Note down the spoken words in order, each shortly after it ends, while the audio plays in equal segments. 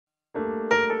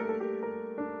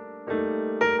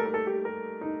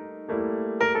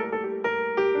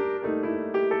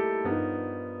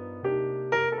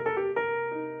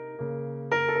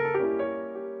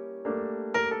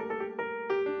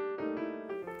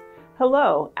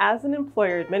Hello, as an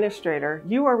employer administrator,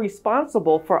 you are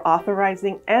responsible for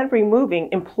authorizing and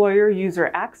removing employer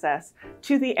user access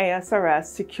to the ASRS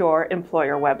Secure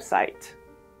Employer website.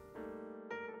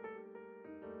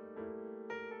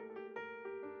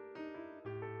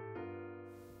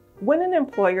 When an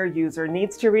employer user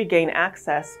needs to regain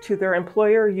access to their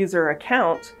employer user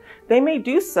account, they may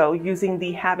do so using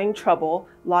the Having Trouble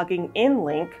Logging In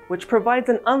link, which provides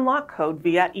an unlock code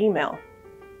via email.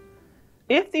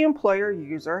 If the employer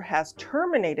user has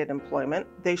terminated employment,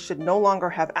 they should no longer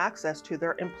have access to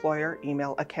their employer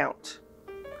email account.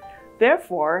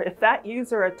 Therefore, if that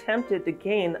user attempted to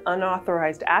gain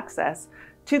unauthorized access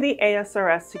to the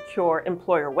ASRS Secure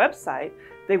Employer website,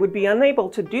 they would be unable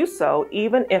to do so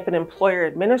even if an employer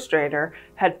administrator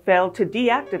had failed to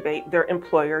deactivate their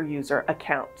employer user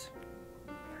account.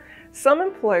 Some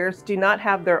employers do not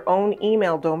have their own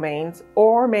email domains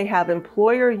or may have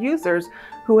employer users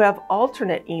who have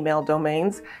alternate email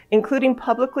domains, including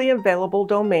publicly available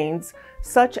domains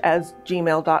such as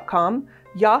gmail.com,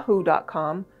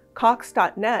 yahoo.com,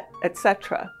 cox.net,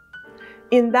 etc.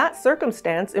 In that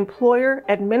circumstance, employer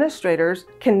administrators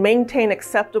can maintain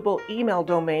acceptable email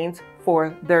domains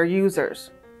for their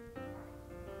users.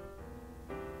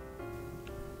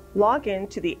 Log in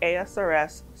to the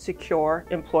ASRS Secure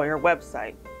Employer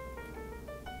website.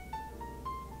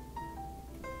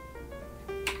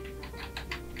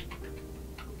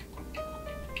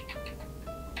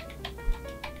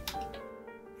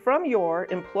 From your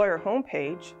employer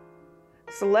homepage,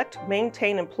 select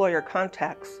Maintain Employer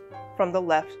Contacts from the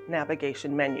left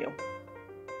navigation menu.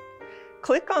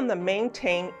 Click on the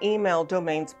Maintain Email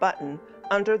Domains button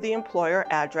under the Employer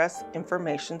Address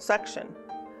Information section.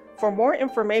 For more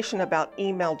information about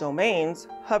email domains,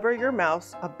 hover your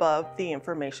mouse above the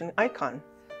information icon.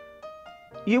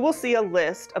 You will see a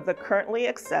list of the currently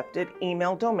accepted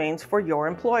email domains for your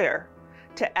employer.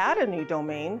 To add a new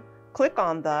domain, click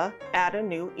on the Add a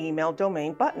New Email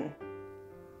Domain button.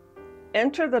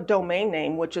 Enter the domain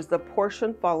name, which is the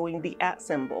portion following the @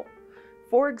 symbol.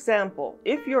 For example,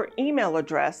 if your email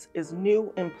address is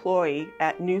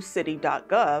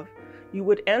newemployee@newcity.gov, you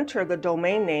would enter the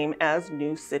domain name as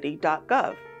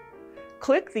newcity.gov.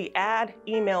 Click the Add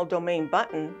Email Domain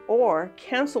button or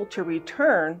Cancel to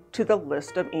return to the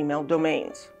list of email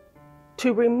domains.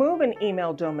 To remove an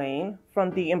email domain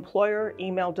from the employer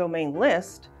email domain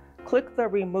list, click the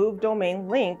Remove Domain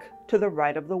link to the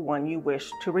right of the one you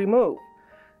wish to remove.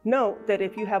 Note that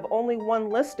if you have only one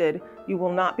listed, you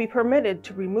will not be permitted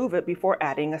to remove it before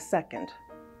adding a second.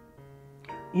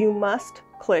 You must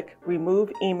click Remove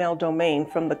Email Domain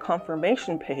from the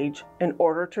confirmation page in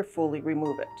order to fully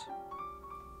remove it.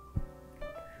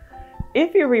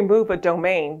 If you remove a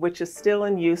domain which is still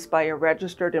in use by a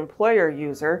registered employer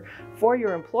user for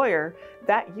your employer,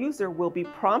 that user will be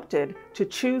prompted to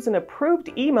choose an approved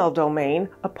email domain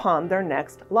upon their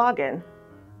next login.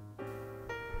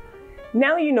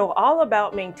 Now you know all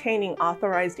about maintaining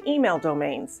authorized email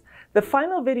domains. The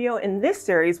final video in this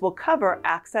series will cover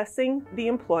accessing the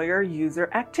Employer User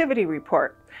Activity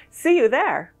Report. See you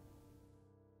there!